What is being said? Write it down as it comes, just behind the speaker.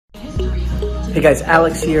Hey guys,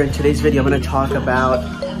 Alex here. In today's video, I'm going to talk about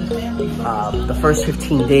the first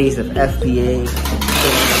 15 days of FBA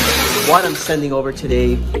and what I'm sending over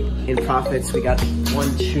today in profits. We got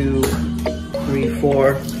 1, 2, 3,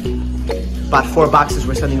 4, about 4 boxes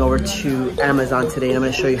we're sending over to Amazon today. And I'm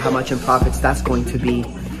going to show you how much in profits that's going to be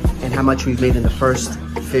and how much we've made in the first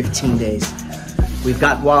 15 days. We've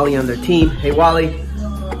got Wally on their team. Hey Wally,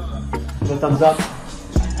 give a thumbs up.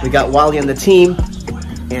 We got Wally on the team.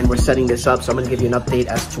 And we're setting this up, so I'm going to give you an update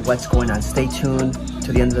as to what's going on. Stay tuned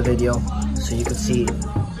to the end of the video so you can see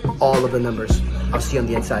all of the numbers. I'll see you on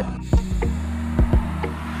the inside.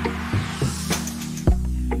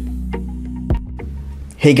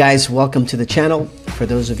 Hey guys, welcome to the channel. For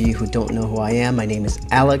those of you who don't know who I am, my name is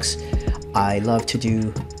Alex. I love to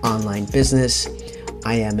do online business.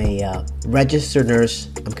 I am a registered nurse.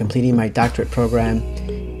 I'm completing my doctorate program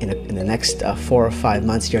in the next 4 or 5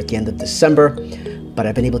 months here at the end of December. But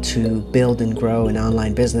I've been able to build and grow an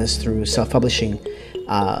online business through self-publishing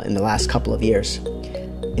in the last couple of years.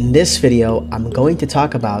 In this video, I'm going to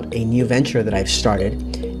talk about a new venture that I've started,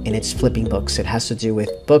 and it's flipping books. It has to do with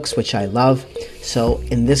books, which I love. So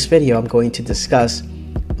in this video, I'm going to discuss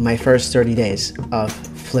my first 30 days of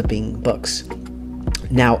flipping books.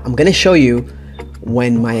 Now, I'm going to show you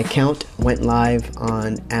when my account went live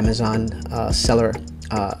on Amazon Seller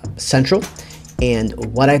Central and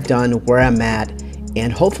what I've done, where I'm at,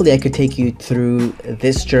 and hopefully I could take you through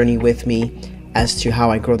this journey with me as to how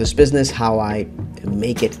I grow this business, how I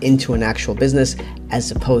make it into an actual business, as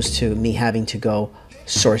opposed to me having to go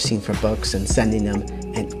sourcing for books and sending them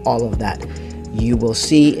and all of that. You will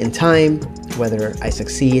see in time whether I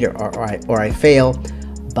succeed or I fail,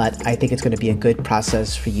 but I think it's going to be a good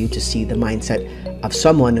process for you to see the mindset of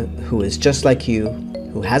someone who is just like you,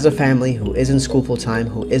 who has a family, who is in school full-time,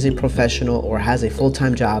 who is a professional or has a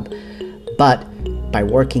full-time job, but by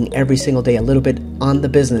working every single day a little bit on the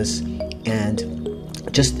business and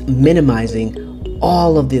just minimizing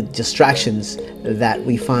all of the distractions that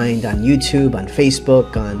we find on YouTube, on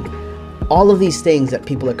Facebook, on all of these things that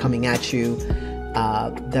people are coming at you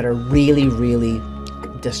that are really, really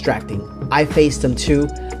distracting. I face them too,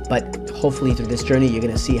 but hopefully through this journey, you're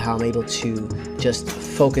going to see how I'm able to just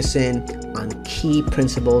focus in on key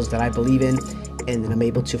principles that I believe in, and then I'm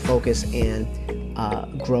able to focus and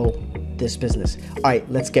grow this business. All right,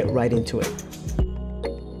 let's get right into it.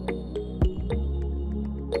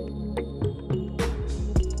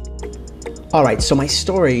 All right, so my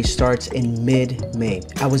story starts in mid-May.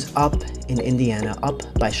 I was up in Indiana, up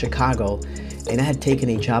by Chicago, and I had taken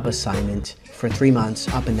a job assignment for 3 months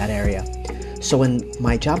up in that area. So when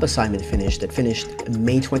my job assignment finished, it finished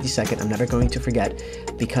May 22nd. I'm never going to forget,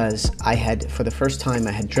 because I had, for the first time,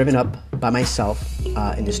 I had driven up by myself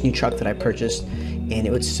in this new truck that I purchased, and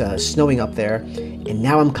it was snowing up there. And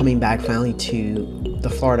now I'm coming back finally to the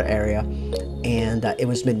Florida area, and it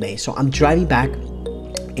was mid-May. So I'm driving back,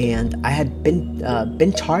 and I had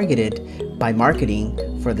been targeted by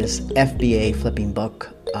marketing for this FBA flipping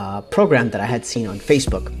book program that I had seen on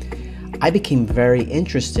Facebook. I became very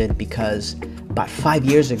interested because about 5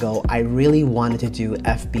 years ago, I really wanted to do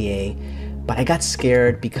FBA, but I got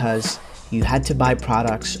scared because you had to buy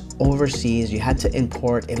products overseas, you had to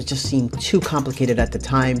import. It just seemed too complicated at the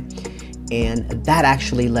time, and that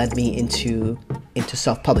actually led me into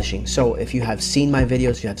self-publishing. So if you have seen my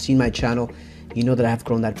videos, you have seen my channel, you know that I have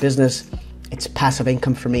grown that business. It's passive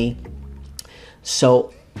income for me.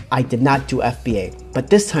 So I did not do FBA, but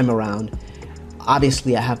this time around,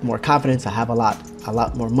 obviously I have more confidence. I have a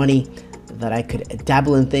lot more money that I could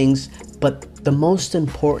dabble in things. But the most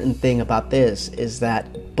important thing about this is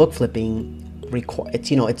that book flipping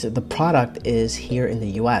the product is here in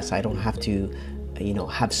the US. I don't have to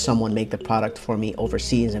have someone make the product for me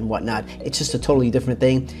overseas and whatnot. It's just a totally different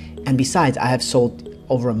thing. And besides, I have sold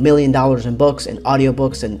over $1 million in books and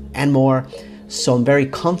audiobooks and more. So I'm very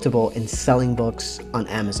comfortable in selling books on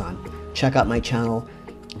Amazon. Check out my channel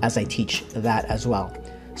as I teach that as well.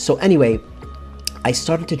 So anyway, I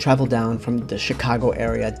started to travel down from the Chicago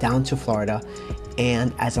area down to Florida,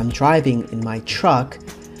 and as I'm driving in my truck,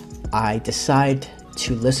 I decide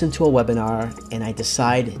to listen to a webinar, and I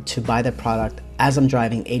decide to buy the product as I'm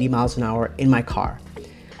driving 80 miles an hour in my car.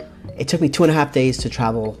 It took me 2.5 days to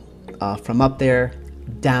travel from up there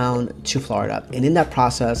down to Florida, and in that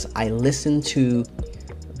process, I listened to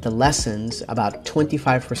the lessons, about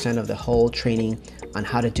 25% of the whole training on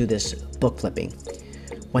how to do this book flipping.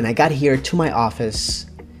 When I got here to my office,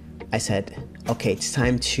 I said, okay, it's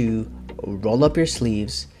time to roll up your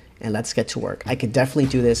sleeves and let's get to work. I could definitely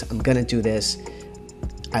do this. I'm gonna do this.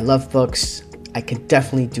 I love books. I could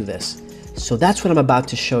definitely do this. So that's what I'm about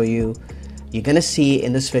to show you. you're gonna see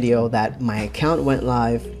in this video that my account went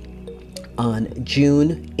live on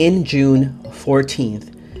June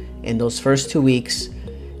 14th, in those first 2 weeks,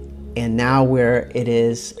 and now it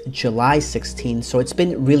is July 16th. So it's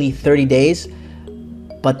been really 30 days,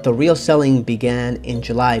 but the real selling began in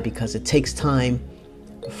July because it takes time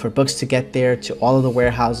for books to get there to all of the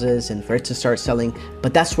warehouses and for it to start selling.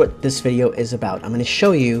 But that's what this video is about. I'm going to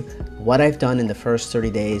show you what I've done in the first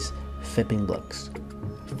 30 days flipping books.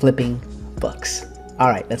 All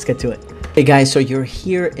right, let's get to it. Hey guys, so you're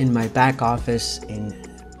here in my back office in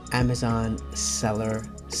Amazon Seller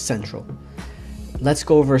Central. Let's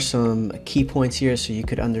go over some key points here so you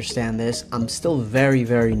could understand this. I'm still very,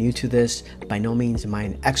 very new to this. By no means am I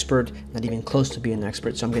an expert, not even close to being an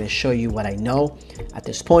expert. So I'm going to show you what I know at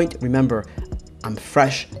this point. Remember, I'm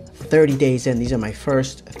fresh 30 days in. These are my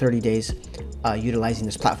first 30 days utilizing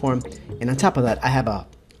this platform. And on top of that, I have a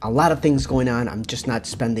lot of things going on. I'm just not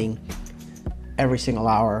spending every single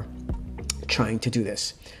hour trying to do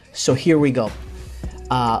this. So here we go.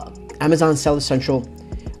 Amazon Seller Central.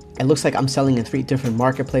 It looks like I'm selling in 3 different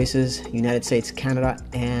marketplaces: United States, Canada,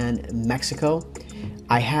 and Mexico.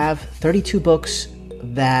 I have 32 books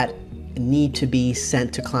that need to be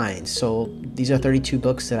sent to clients. So these are 32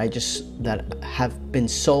 books that have been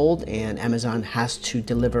sold and Amazon has to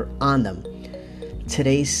deliver on them.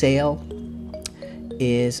 Today's sale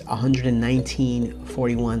is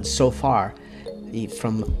 $119.41 so far.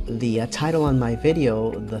 From the title on my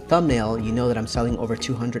video, the thumbnail, you know that I'm selling over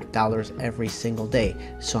 $200 every single day.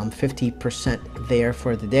 So I'm 50% there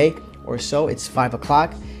for the day or so. It's 5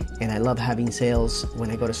 o'clock and I love having sales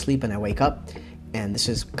when I go to sleep and I wake up. And this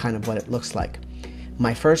is kind of what it looks like.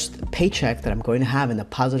 My first paycheck that I'm going to have in the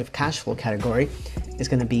positive cash flow category is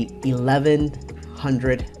going to be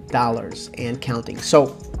 $1,100 and counting.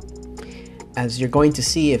 So as you're going to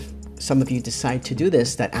see, if some of you decide to do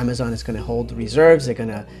this, that Amazon is going to hold reserves. They're going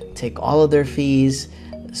to take all of their fees.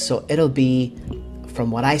 So it'll be, from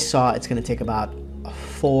what I saw, it's going to take about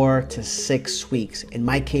 4 to 6 weeks. In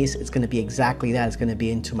my case, it's going to be exactly that. It's going to be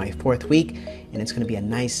into my 4th week and it's going to be a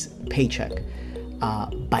nice paycheck.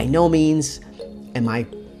 By no means am I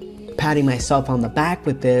patting myself on the back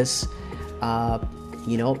with this,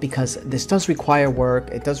 because this does require work.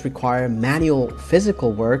 It does require manual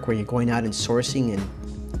physical work where you're going out and sourcing and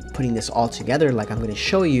putting this all together like I'm going to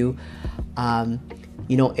show you.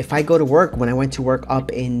 If I go to work, when I went to work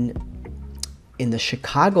up in the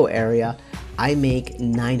Chicago area, I make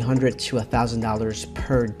 $900 to $1,000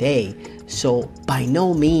 per day. So by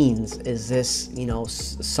no means is this,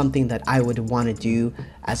 something that I would want to do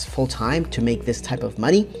as full-time to make this type of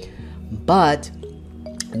money. But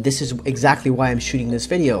this is exactly why I'm shooting this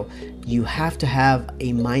video. You have to have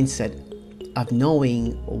a mindset of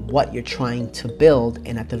knowing what you're trying to build,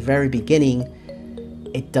 and at the very beginning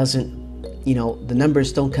it doesn't, the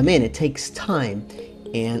numbers don't come in. It takes time,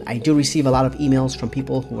 and I do receive a lot of emails from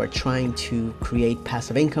people who are trying to create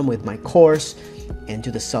passive income with my course and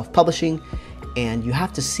do the self-publishing, and you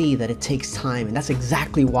have to see that it takes time. And that's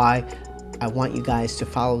exactly why I want you guys to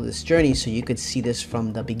follow this journey, so you could see this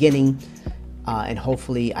from the beginning, and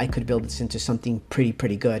hopefully I could build this into something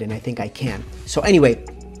pretty good, and I think I can. So anyway,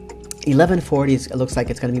 $11.40, it looks like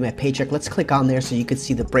it's going to be my paycheck. Let's click on there so you could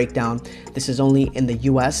see the breakdown. This is only in the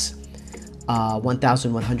US,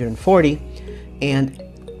 $1,140. And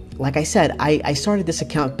like I said, I started this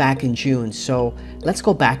account back in June. So let's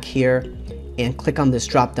go back here and click on this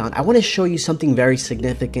drop down. I want to show you something very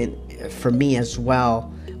significant for me as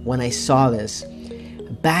well when I saw this.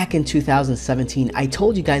 Back in 2017, I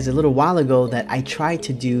told you guys a little while ago that I tried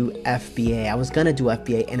to do FBA. I was gonna do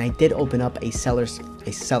FBA, and I did open up a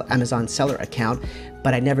Amazon seller account,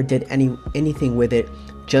 but I never did anything with it,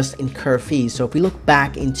 just incur fees. So if we look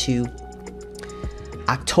back into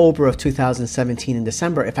October of 2017 in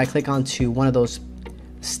December, if I click onto one of those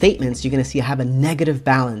statements, you're gonna see I have a negative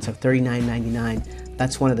balance of $39.99.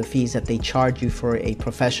 That's one of the fees that they charge you for a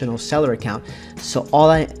professional seller account. So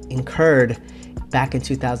all I incurred back in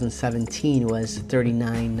 2017 was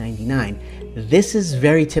 $39.99. This is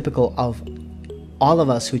very typical of all of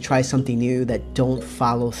us who try something new that don't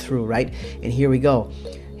follow through, right? And here we go.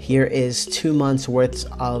 Here is 2 months worth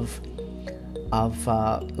of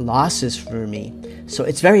losses for me. So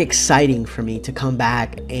it's very exciting for me to come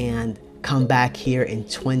back here in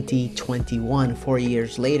 2021, 4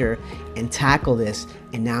 years later, and tackle this.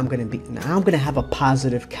 And now I'm gonna have a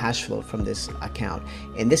positive cash flow from this account.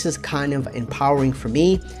 And this is kind of empowering for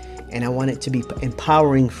me, and I want it to be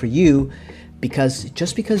empowering for you, because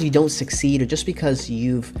just because you don't succeed, or just because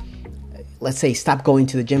you've, let's say, stopped going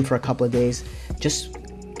to the gym for a couple of days, just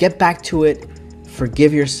get back to it,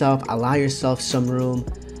 forgive yourself, allow yourself some room,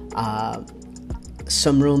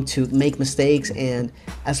 some room to make mistakes, and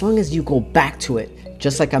as long as you go back to it,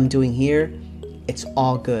 just like I'm doing here, it's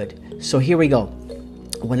all good. So here we go.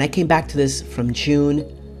 When I came back to this from June,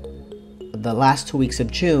 the last 2 weeks of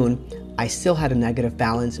June, I still had a negative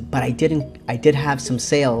balance, but I did have some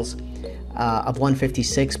sales of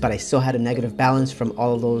 156, but I still had a negative balance from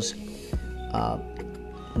all of those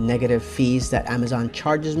negative fees that Amazon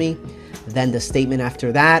charges me. Then the statement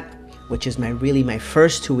after that, which is my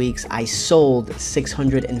first 2 weeks, I sold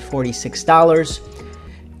 $646,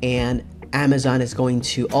 and Amazon is going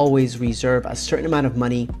to always reserve a certain amount of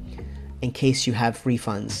money in case you have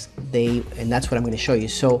refunds. And that's what I'm going to show you.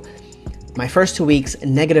 So my first 2 weeks,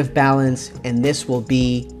 negative balance, and this will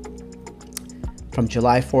be from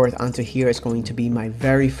July 4th onto here. It's going to be my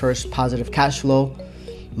very first positive cash flow.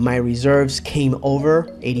 My reserves came over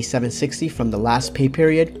 $87.60 from the last pay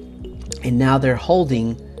period, and now they're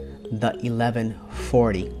holding the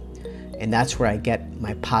 $11.40, and that's where I get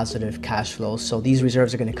my positive cash flow. So these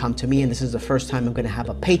reserves are going to come to me, and this is the first time I'm going to have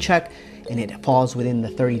a paycheck, and it falls within the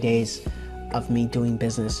 30 days of me doing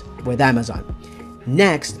business with Amazon.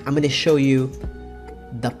 Next, I'm going to show you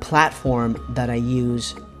the platform that I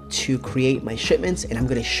use to create my shipments, and I'm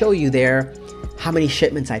going to show you there how many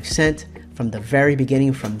shipments I've sent from the very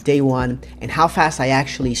beginning, from day one, and how fast I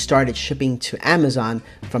actually started shipping to Amazon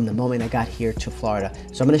from the moment I got here to Florida.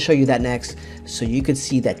 So I'm going to show you that next, so you can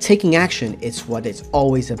see that taking action is what it's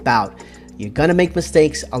always about. You're going to make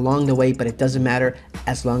mistakes along the way, but it doesn't matter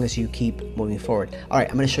as long as you keep moving forward. All right,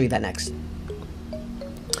 I'm going to show you that next.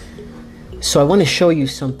 So I want to show you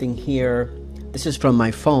something here. This is from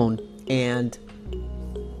my phone, and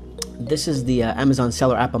this is the Amazon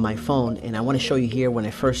seller app on my phone, and I want to show you here when I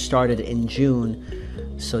first started in June.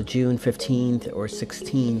 So June 15th or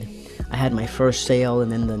 16th, I had my first sale,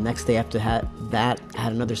 and then the next day after that I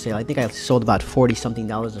had another sale. I think I sold about $40 something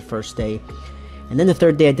the first day, and then the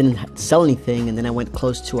third day I didn't sell anything, and then I went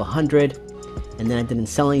close to 100, and then I didn't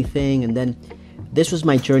sell anything. And then this was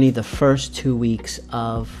my journey the first 2 weeks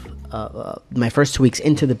of my first 2 weeks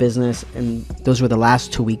into the business, and those were the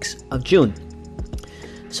last 2 weeks of June.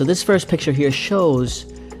 So this first picture here shows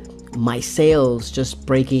my sales just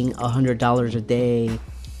breaking $100 a day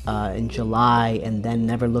in July, and then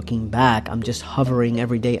never looking back. I'm just hovering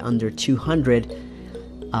every day under 200,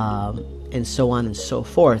 and so on and so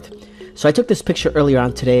forth. So I took this picture earlier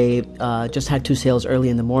on today, just had 2 sales early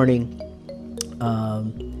in the morning,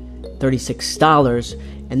 $36.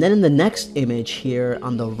 And then in the next image here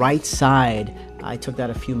on the right side, I took that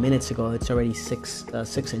a few minutes ago. It's already six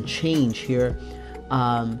and change here.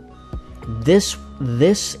 This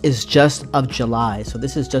is just of July, so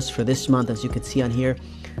this is just for this month. As you can see on here,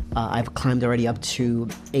 I've climbed already up to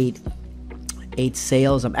eight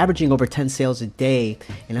sales. I'm averaging over 10 sales a day,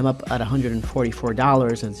 and I'm up at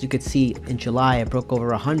 $144. And as you can see, in July I broke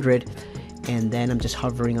over 100, and then I'm just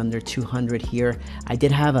hovering under 200 here. I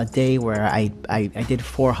did have a day where I did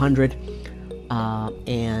 400,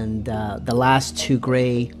 and the last 2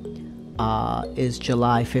 gray is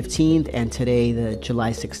July 15th, and today the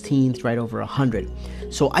July 16th, right over 100.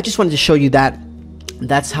 So I just wanted to show you that.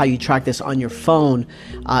 That's how you track this on your phone.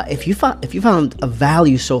 If you found a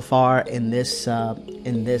value so far in this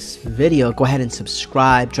video, go ahead and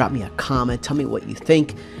subscribe. Drop me a comment. Tell me what you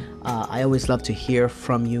think. I always love to hear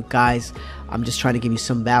from you guys. I'm just trying to give you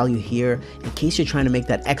some value here in case you're trying to make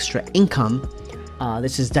that extra income.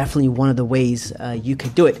 This is definitely one of the ways you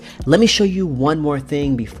could do it. Let me show you one more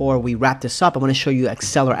thing before we wrap this up. I want to show you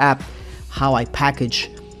Exceller app, how I package,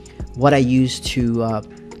 what I use to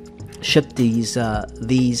ship these,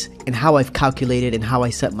 and how I've calculated and how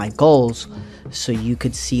I set my goals, so you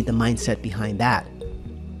could see the mindset behind that.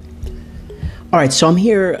 All right, so I'm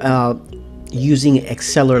here using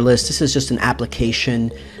Exceller List. This is just an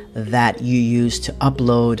application that you use to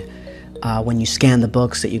upload when you scan the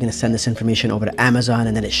books, that you're going to send this information over to Amazon,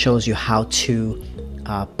 and then it shows you how to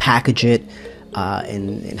package it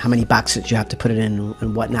and how many boxes you have to put it in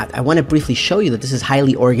and whatnot. I want to briefly show you that this is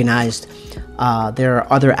highly organized. There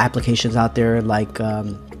are other applications out there like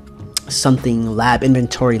something lab,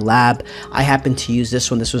 Inventory Lab. I happen to use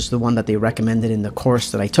this one. This was the one that they recommended in the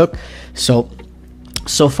course that I took. So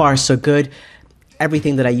far so good.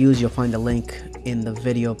 Everything that I use, you'll find a link in the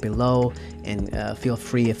video below, and feel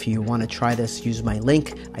free, if you want to try this, use my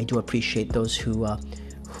link. I do appreciate those who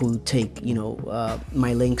take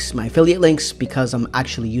my links, my affiliate links, because I'm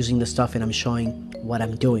actually using the stuff and I'm showing what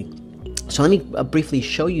I'm doing. So let me briefly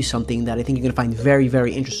show you something that I think you're going to find very,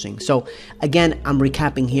 very interesting. So again, I'm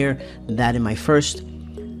recapping here that in my first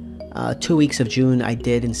 2 weeks of June, I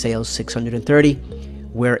did in sales 630.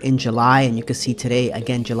 We're in July, and you can see today,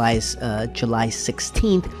 again, July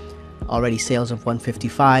 16th, Already sales of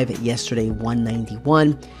 155, yesterday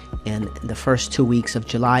 191, and the first 2 weeks of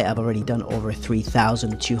July I've already done over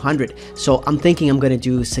 3,200. So I'm thinking I'm going to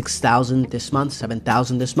do 6,000 this month,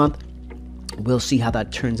 7,000 this month. We'll see how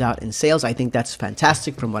that turns out in sales. I think that's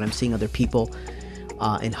fantastic from what I'm seeing other people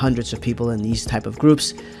and hundreds of people in these type of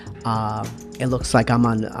groups. It looks like I'm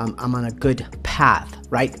on a good path,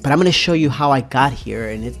 right? But I'm going to show you how I got here,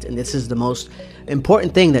 and this is the most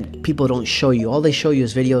important thing that people don't show you. All they show you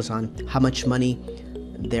is videos on how much money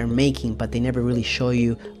they're making, but they never really show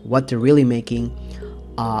you what they're really making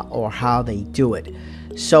or how they do it.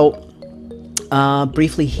 So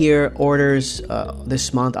briefly here, orders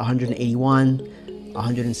this month 181,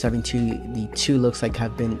 172 looks like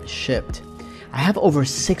have been shipped. I have over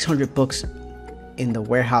 600 books in the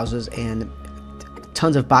warehouses and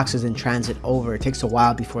tons of boxes in transit over. It takes a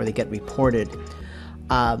while before they get reported.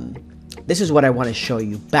 This is what I want to show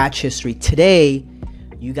you. Batch history. Today,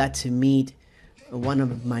 you got to meet one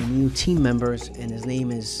of my new team members, and his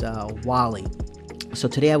name is Wally. So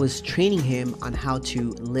today I was training him on how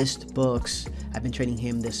to list books. I've been training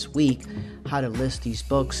him this week how to list these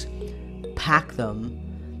books, pack them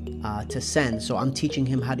to send. So I'm teaching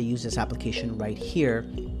him how to use this application right here.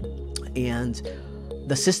 And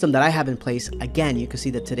the system that I have in place, again, you can see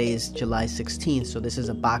that today is July 16th. So this is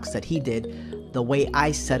a box that he did. The way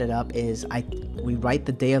I set it up is we write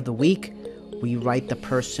the day of the week. We write the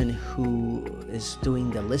person who is doing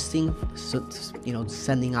the listing, so,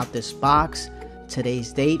 sending out this box,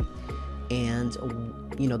 today's date, and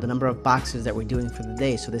the number of boxes that we're doing for the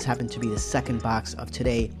day. So this happened to be the second box of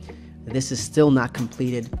today. This is still not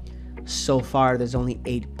completed. So far, there's only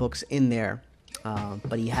 8 books in there,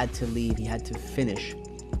 but he had to leave. He had to finish.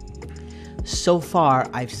 So far,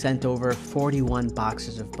 I've sent over 41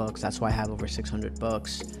 boxes of books. That's why I have over 600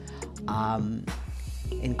 books.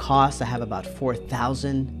 In cost, I have about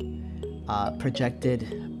 4,000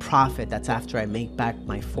 projected profit. That's after I make back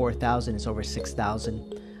my 4,000. It's over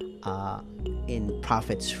 6,000 in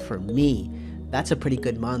profits for me. That's a pretty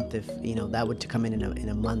good month. If that would come in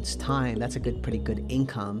a month's time, that's a pretty good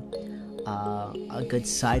income, a good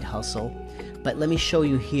side hustle. But let me show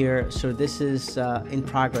you here. So this is in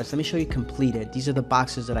progress. Let me show you completed. These are the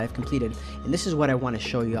boxes that I've completed, and this is what I want to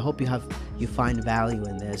show you. I hope you find value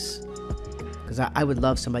in this, because I would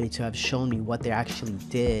love somebody to have shown me what they actually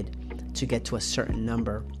did to get to a certain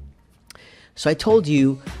number. So I told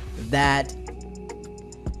you that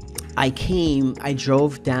I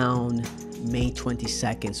drove down May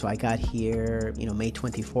 22nd. So I got here, May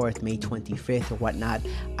 24th, May 25th or whatnot.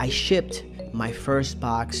 I shipped my first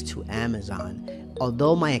box to Amazon.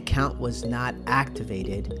 Although my account was not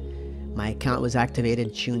activated, my account was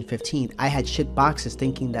activated June 15th. I had shipped boxes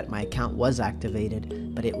thinking that my account was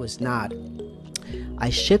activated, but it was not. I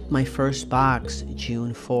shipped my first box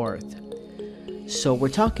June 4th. So we're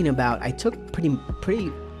talking about, I took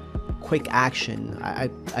pretty quick action. I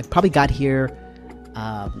probably got here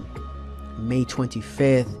May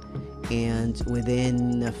 25th, and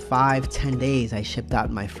within 5-10 days I shipped out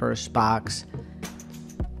my first box.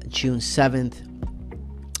 June 7th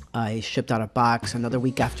I shipped out a box. Another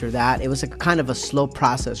week after that, it was a kind of a slow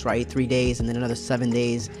process, right? 3 days and then another 7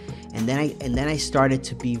 days, and then I started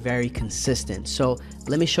to be very consistent. So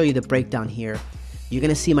let me show you the breakdown here. You're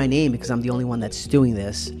gonna see my name because I'm the only one that's doing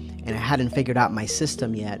this, and I hadn't figured out my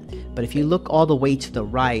system yet. But if you look all the way to the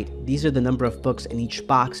right, these are the number of books in each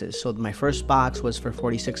boxes. So my first box was for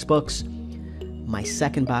 46 books. My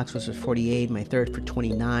second box was for 48. My third for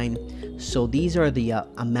 29. So these are the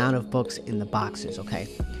amount of books in the boxes, okay?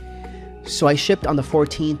 So I shipped on the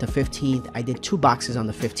 14th, the 15th. I did 2 boxes on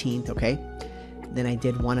the 15th, okay? Then I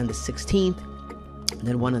did one on the 16th,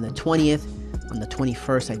 then one on the 20th. On the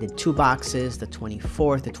 21st, I did 2 boxes. The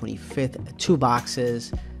 24th, the 25th, 2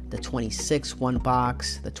 boxes. The 26th, 1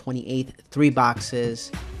 box. The 28th, 3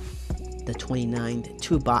 boxes. The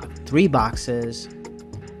 29th, 3 boxes.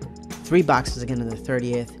 3 boxes again on the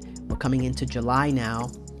 30th. We're coming into July now.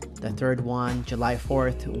 The third one, July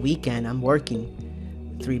 4th, weekend, I'm working.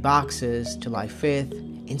 3 boxes, July 5th,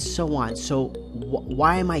 and so on. So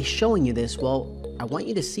why am I showing you this? Well, I want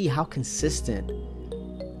you to see how consistent,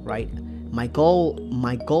 right? My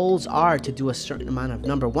goals are to do a certain amount of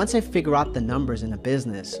number. Once I figure out the numbers in a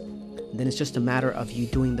business, then it's just a matter of you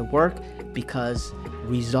doing the work, because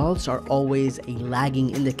results are always a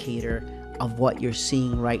lagging indicator of what you're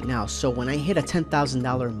seeing right now. So when I hit a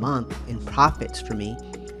 $10,000 month in profits for me,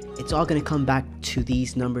 it's all going to come back to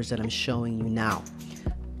these numbers that I'm showing you now.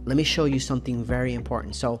 Let me show you something very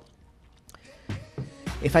important. So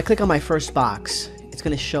if I click on my first box, it's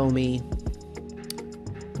going to show me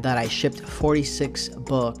that I shipped 46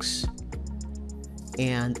 books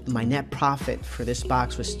and my net profit for this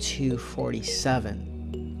box was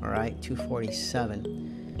 $247. All right,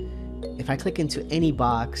 $247. If I click into any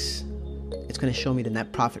box, it's going to show me the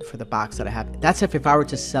net profit for the box that I have. That's if I were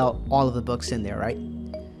to sell all of the books in there, right?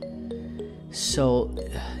 So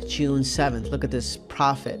June 7th, look at this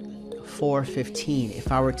profit, $415.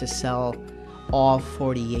 If I were to sell all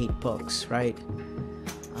 48 books, right?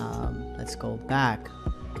 Let's go back.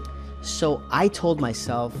 So I told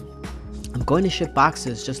myself, I'm going to ship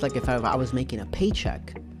boxes just like if I was making a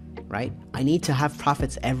paycheck, right? I need to have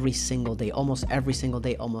profits every single day, almost every single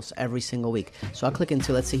day, almost every single week. So I'll click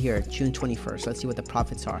into, let's see here, June 21st. Let's see what the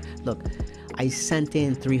profits are. Look, I sent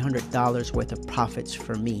in $300 worth of profits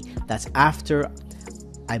for me. That's after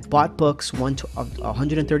I bought books,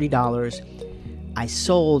 $130. I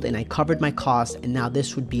sold and I covered my costs, and now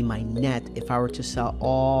this would be my net if I were to sell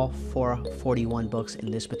all 441 books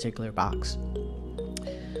in this particular box.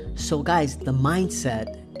 So guys, the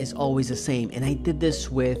mindset is always the same, and I did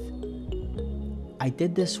this with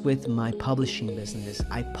my publishing business.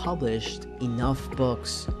 I published enough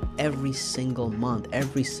books every single month,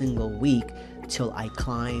 every single week, till I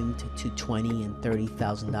climbed to $20,000 and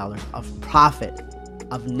 $30,000 of profit,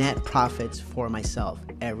 of net profits for myself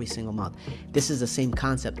every single month. This is the same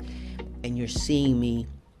concept, and you're seeing me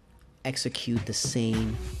execute the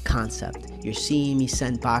same concept. You're seeing me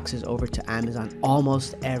send boxes over to Amazon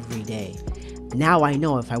almost every day. Now I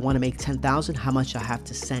know if I want to make 10,000, how much I have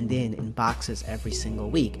to send in boxes every single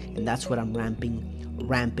week, and that's what I'm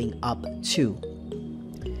ramping up to.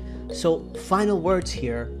 So final words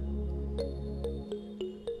here.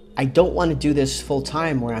 I don't want to do this full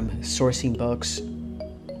time where I'm sourcing books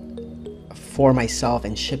for myself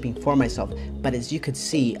and shipping for myself, but as you could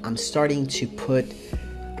see, I'm starting to put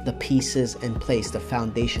the pieces in place, the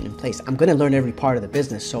foundation in place. I'm going to learn every part of the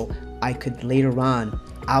business so I could later on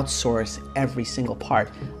outsource every single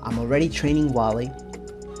part. I'm already training Wally,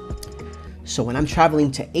 so when I'm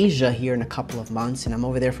traveling to Asia here in a couple of months, and I'm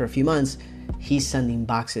over there for a few months, he's sending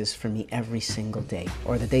boxes for me every single day,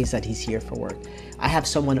 or the days that he's here for work. I have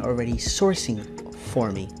someone already sourcing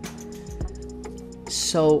for me.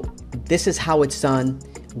 So this is how it's done.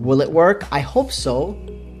 Will it work? I hope so.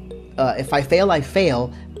 If I fail, I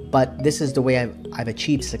fail, but this is the way I've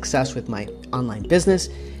achieved success with my online business,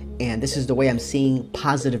 and this is the way I'm seeing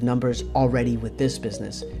positive numbers already with this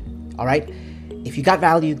business. All right. If you got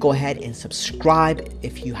value, go ahead and subscribe.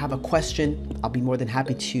 If you have a question, I'll be more than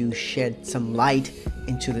happy to shed some light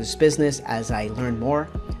into this business as I learn more.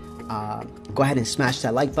 Go ahead and smash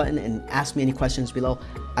that like button and ask me any questions below.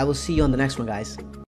 I will see you on the next one, guys.